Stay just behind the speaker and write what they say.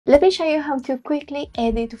Let me show you how to quickly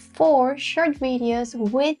edit 4 short videos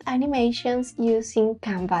with animations using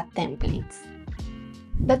Canva templates.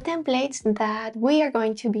 The templates that we are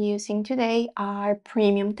going to be using today are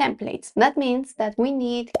premium templates. That means that we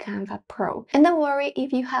need Canva Pro. And don't worry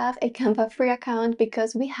if you have a Canva free account,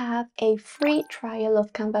 because we have a free trial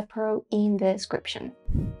of Canva Pro in the description.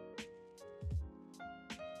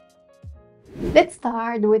 Let's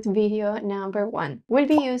start with video number 1. We'll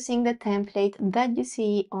be using the template that you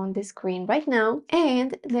see on the screen right now,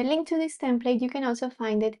 and the link to this template, you can also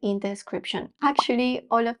find it in the description. Actually,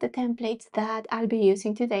 all of the templates that I'll be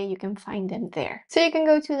using today, you can find them there. So you can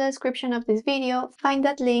go to the description of this video, find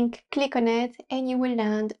that link, click on it, and you will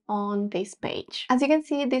land on this page. As you can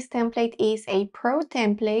see, this template is a pro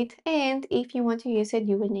template, and if you want to use it,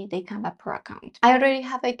 you will need a Canva Pro account. I already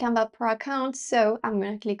have a Canva Pro account, so I'm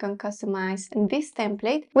going to click on customize this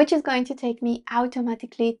template, which is going to take me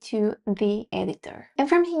automatically to the editor. And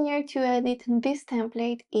from here, to edit this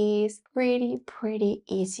template is pretty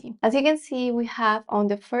easy. As you can see, we have on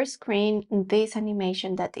the first screen this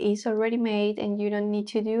animation that is already made and you don't need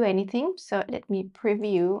to do anything. So let me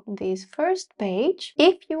preview this first page.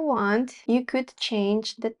 If you want, you could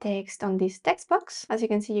change the text on this text box. As you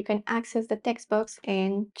can see, you can access the text box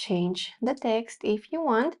and change the text if you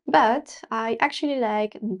want, but I actually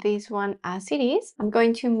like this one as it is. I'm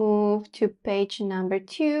going to move to page number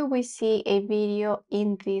 2. We see a video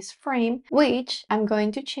in this frame, which I'm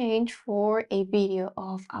going to change for a video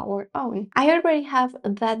of our own. I already have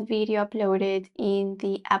that video uploaded in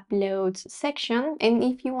the uploads section, and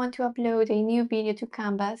if you want to upload a new video to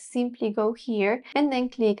Canva, simply go here and then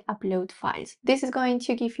click upload files. This is going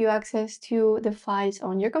to give you access to the files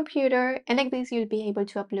on your computer, and like this you'll be able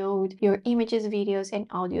to upload your images, videos and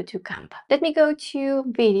audio to Canva. Let me go to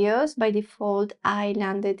videos. By default I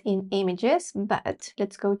landed in images, but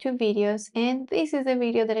let's go to videos, and this is the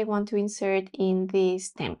video that I want to insert in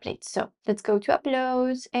this template. So let's go to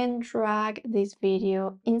uploads and drag this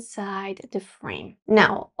video inside the frame.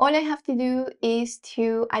 Now all I have to do is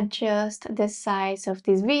to adjust the size of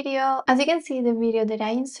this video. As you can see, the video that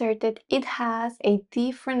I inserted, it has a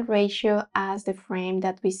different ratio as the frame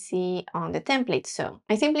that we see on the template. So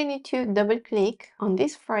I simply need to double click on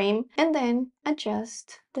this frame and then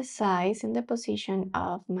adjust the size and the position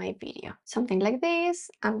of my video. Something like this.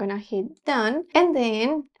 I'm gonna hit done, and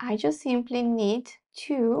then I just simply need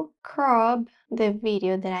to crop the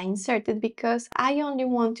video that I inserted, because I only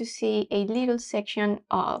want to see a little section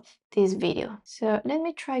of this video. So let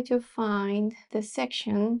me try to find the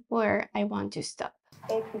section where I want to stop.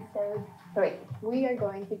 Episode 3. We are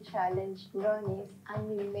going to challenge RonDi's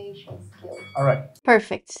animation skills. All right.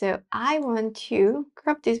 Perfect. So I want to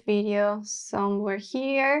crop this video somewhere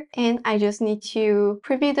here, and I just need to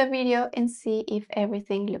preview the video and see if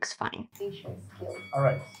everything looks fine. Animation skills. All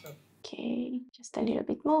right. Okay, just a little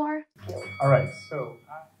bit more. All right. So.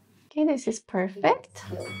 Okay, this is perfect.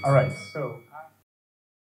 All right. So.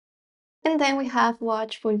 And then we have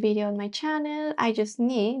watch full video on my channel. I just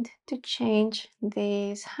need to change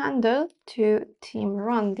this handle to Team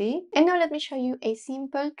RonDi. And now let me show you a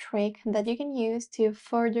simple trick that you can use to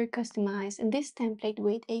further customize this template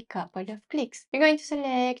with a couple of clicks. You're going to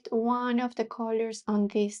select one of the colors on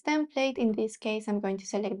this template. In this case, I'm going to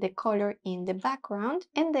select the color in the background,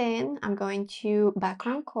 and then I'm going to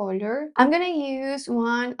background color. I'm going to use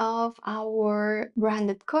one of our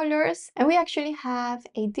branded colors, and we actually have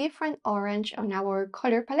a different orange on our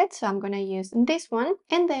color palette, so I'm going to use this one,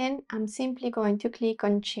 and then I'm simply going to click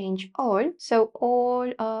on change all. So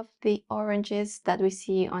all of the oranges that we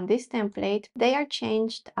see on this template, they are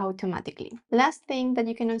changed automatically. Last thing that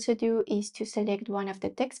you can also do is to select one of the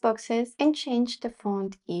text boxes and change the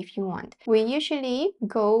font if you want. We usually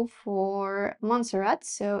go for Montserrat,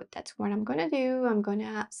 so that's what I'm gonna do. I'm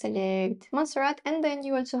gonna select Montserrat, and then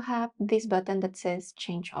you also have this button that says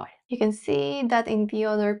change all. You can see that in the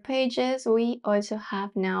other pages we also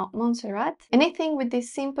have now Montserrat, and I think with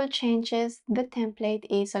these simple changes the template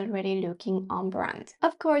is already looking on brand.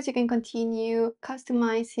 Of course, you can continue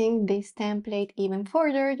customizing this template even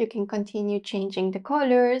further. You can continue changing the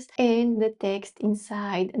colors and the text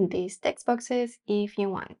inside these text boxes if you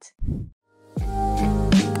want.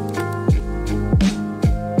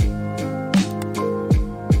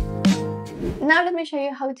 Now let me show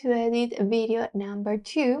you how to edit video number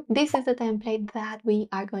 2. This is the template that we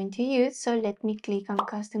are going to use. So let me click on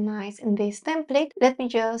customize this template. Let me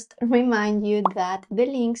just remind you that the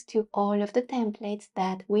links to all of the templates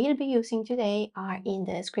that we'll be using today are in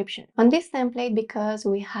the description. On this template, because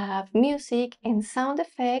we have music and sound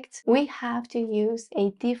effects, we have to use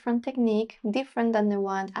a different technique, different than the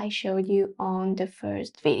one I showed you on the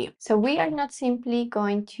first video. So we are not simply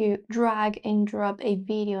going to drag and drop a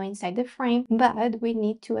video inside the frame, but we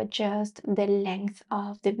need to adjust the length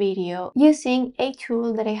of the video using a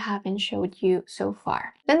tool that I haven't showed you so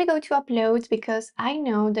far. Let me go to uploads because I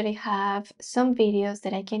know that I have some videos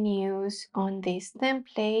that I can use on this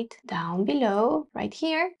template down below right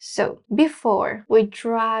here. So before we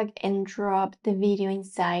drag and drop the video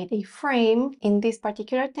inside a frame in this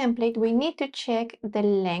particular template, we need to check the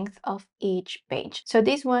length of each page. So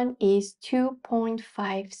this one is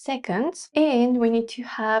 2.5 seconds and we need to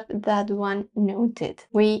have that one noted.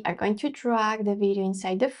 We are going to drag the video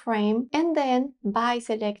inside the frame, and then by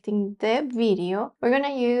selecting the video, we're going to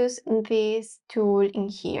use this tool in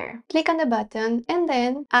here. Click on the button and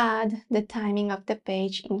then add the timing of the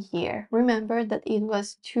page in here. Remember that it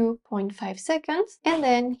was 2.5 seconds and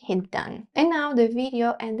then hit done. And now the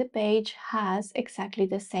video and the page has exactly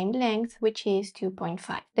the same length, which is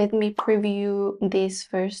 2.5. Let me preview this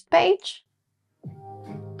first page.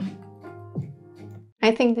 I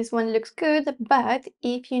think this one looks good, but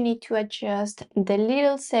if you need to adjust the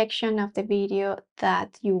little section of the video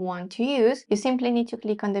that you want to use, you simply need to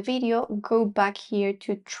click on the video, go back here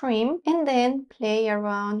to trim, and then play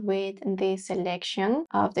around with the selection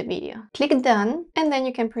of the video. Click done, and then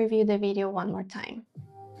you can preview the video one more time.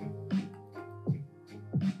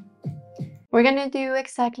 We're going to do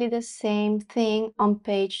exactly the same thing on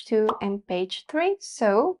page 2 and page 3.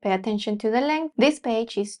 So pay attention to the length. This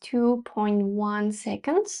page is 2.1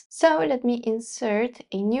 seconds. So let me insert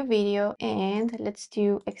a new video and let's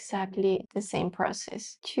do exactly the same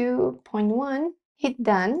process. 2.1. Hit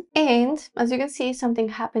done, and as you can see, something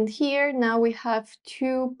happened here. Now we have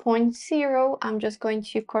 2.0. I'm just going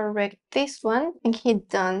to correct this one and hit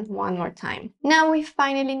done one more time. Now we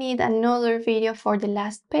finally need another video for the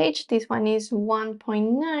last page. This one is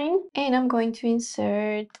 1.9, and I'm going to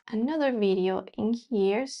insert another video in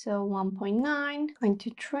here. So 1.9, going to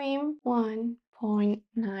trim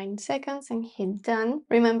 1.9 seconds and hit done.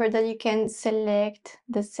 Remember that you can select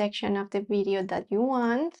the section of the video that you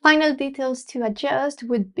want. Final details to adjust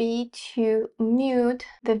would be to mute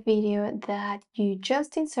the video that you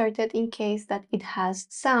just inserted in case that it has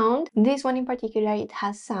sound. This one in particular, it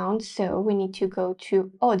has sound, so we need to go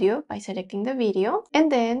to audio by selecting the video,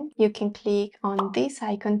 and then you can click on this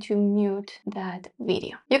icon to mute that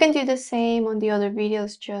video. You can do the same on the other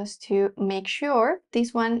videos just to make sure.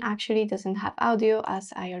 This one actually doesn't have audio,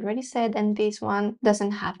 as I already said, and this one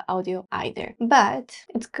doesn't have audio either. But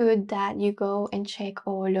it's good that you go and check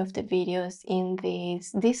all of the videos in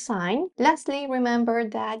this design. Lastly, remember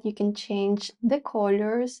that you can change the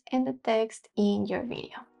colors and the text in your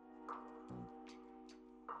video.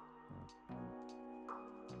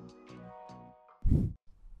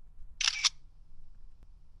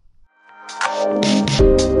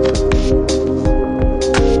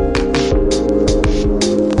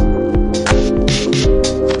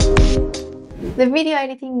 The video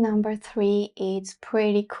editing number 3 is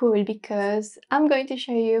pretty cool because I'm going to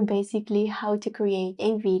show you basically how to create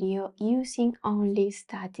a video using only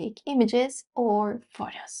static images or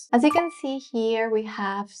photos. As you can see here, we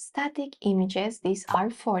have static images. These are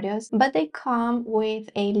photos, but they come with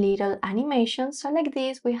a little animation. So like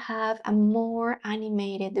this, we have a more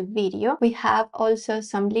animated video. We have also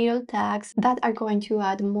some little tags that are going to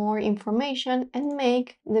add more information and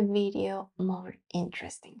make the video more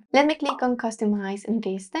interesting. Let me click on customize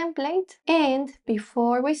this template, and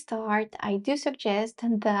before we start, I do suggest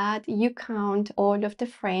that you count all of the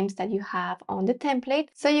frames that you have on the template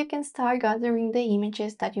so you can start gathering the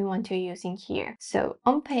images that you want to use in here. So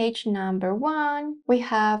on page number 1 we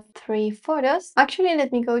have 3 photos. Actually,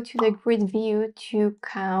 let me go to the grid view to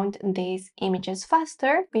count these images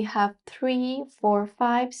faster. We have 3, 4,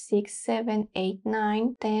 5, 6, 7, 8,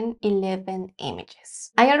 9, 10, 11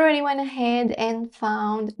 images. I already went ahead and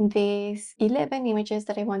found these 11 images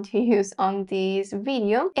that I want to use on this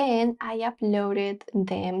video, and I uploaded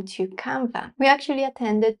them to Canva. We actually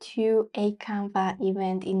attended to a Canva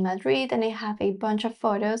event in Madrid, and I have a bunch of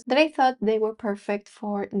photos that I thought they were perfect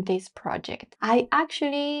for this project. I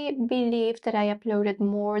actually believe that I uploaded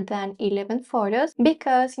more than 11 photos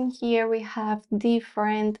because in here we have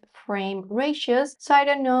different frame ratios, so I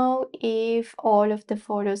don't know if all of the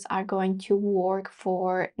photos are going to work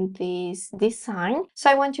for this design. So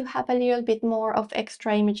I want to have a little bit bit more of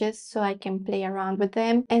extra images so I can play around with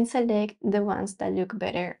them and select the ones that look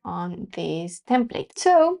better on this template.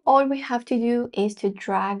 So all we have to do is to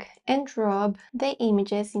drag and drop the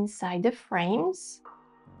images inside the frames.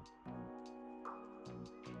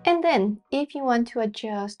 And then if you want to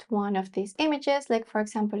adjust one of these images, like for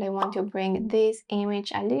example, I want to bring this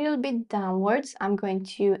image a little bit downwards, I'm going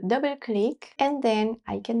to double click and then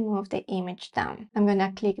I can move the image down. I'm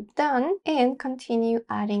gonna click done and continue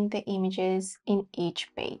adding the images in each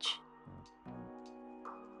page.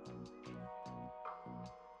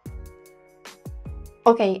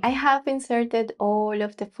 Okay, I have inserted all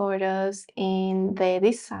of the photos in the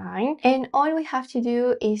design, and all we have to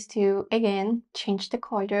do is to, again, change the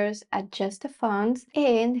colors, adjust the fonts,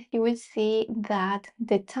 and you will see that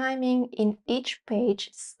the timing in each page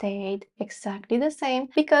stayed exactly the same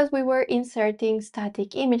because we were inserting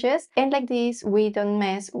static images, and like this, we don't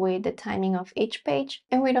mess with the timing of each page,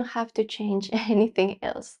 and we don't have to change anything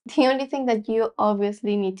else. The only thing that you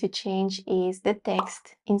obviously need to change is the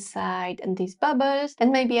text inside these bubbles, and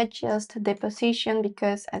maybe adjust the position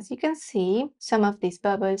because as you can see, some of these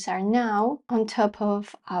bubbles are now on top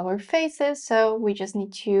of our faces, so we just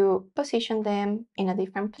need to position them in a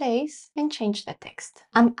different place and change the text.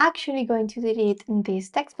 I'm actually going to delete this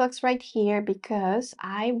text box right here because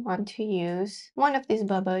I want to use one of these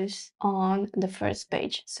bubbles on the first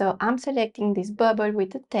page. So I'm selecting this bubble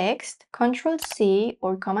with the text, Control C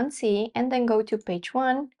or Command C, and then go to page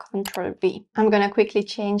 1, Control V. I'm gonna quickly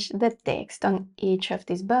change the text on each of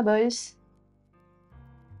these bubbles.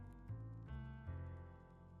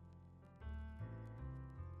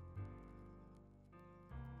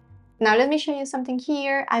 Now let me show you something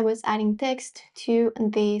here. I was adding text to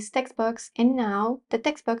this text box and now the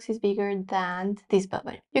text box is bigger than this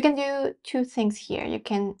bubble. You can do two things here. You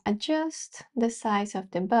can adjust the size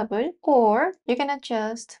of the bubble or you can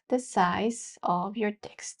adjust the size of your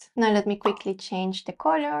text. Now let me quickly change the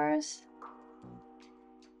colors.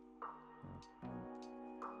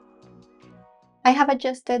 I have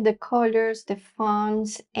adjusted the colors, the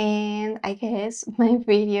fonts, and I guess my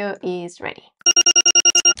video is ready.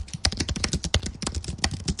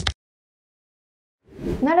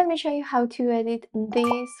 Now let me show you how to edit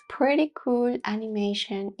this pretty cool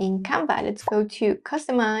animation in Canva. Let's go to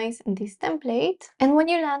customize this template. And when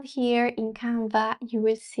you land here in Canva, you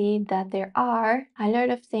will see that there are a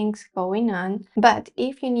lot of things going on. But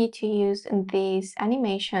if you need to use this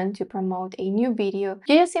animation to promote a new video,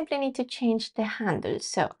 you just simply need to change the handle.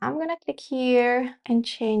 So I'm gonna click here and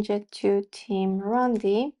change it to Team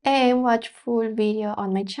RonDi and watch full video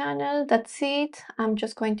on my channel. That's it. I'm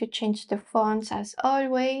just going to change the fonts as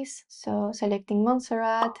always. So selecting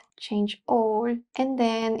Montserrat, change all, and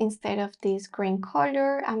then instead of this green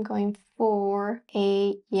color, I'm going for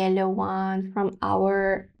a yellow one from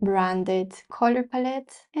our branded color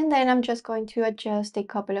palette. And then I'm just going to adjust a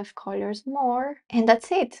couple of colors more. And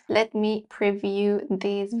that's it. Let me preview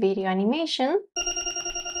this video animation.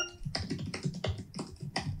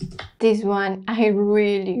 This one I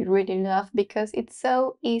really love because it's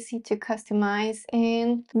so easy to customize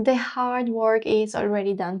and the hard work is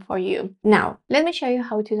already done for you. Now, let me show you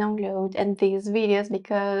how to download these videos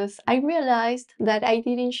because I realized that I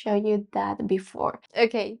didn't show you that before.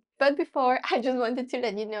 Okay. But before, I just wanted to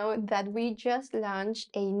let you know that we just launched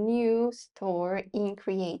a new store in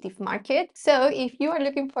Creative Market. So if you are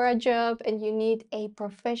looking for a job and you need a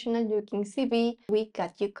professional looking CV, we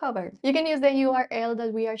got you covered. You can use the URL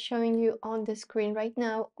that we are showing you on the screen right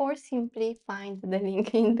now or simply find the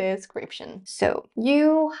link in the description. So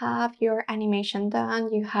you have your animation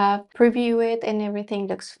done, you have previewed it and everything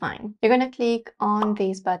looks fine. You're gonna click on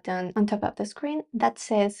this button on top of the screen that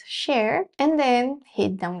says share and then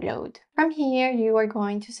hit download. From here, you are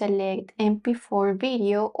going to select MP4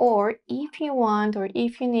 video, or if you want or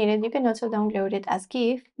if you need it, you can also download it as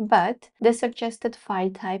GIF, but the suggested file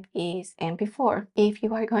type is MP4. If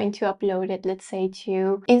you are going to upload it, let's say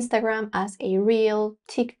to Instagram as a reel,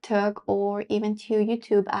 TikTok, or even to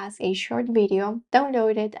YouTube as a short video,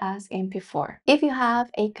 download it as MP4. If you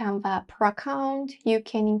have a Canva Pro account, you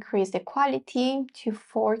can increase the quality to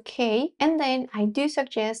 4K, and then I do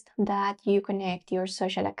suggest that you connect your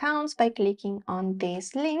social accounts by clicking on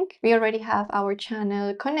this link. We already have our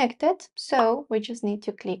channel connected, so we just need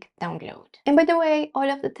to click download. And by the way, all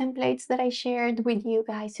of the templates that I shared with you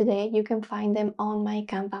guys today, you can find them on my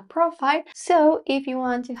Canva profile. So if you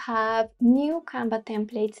want to have new Canva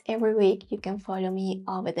templates every week, you can follow me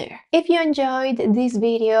over there. If you enjoyed this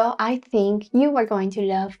video, I think you are going to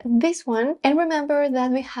love this one. And remember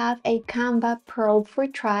that we have a Canva Pro free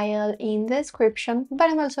trial in the description, but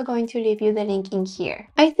I'm also going to leave you the link in here.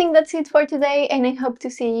 I think that's it it for today, and I hope to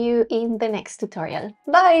see you in the next tutorial.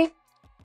 Bye!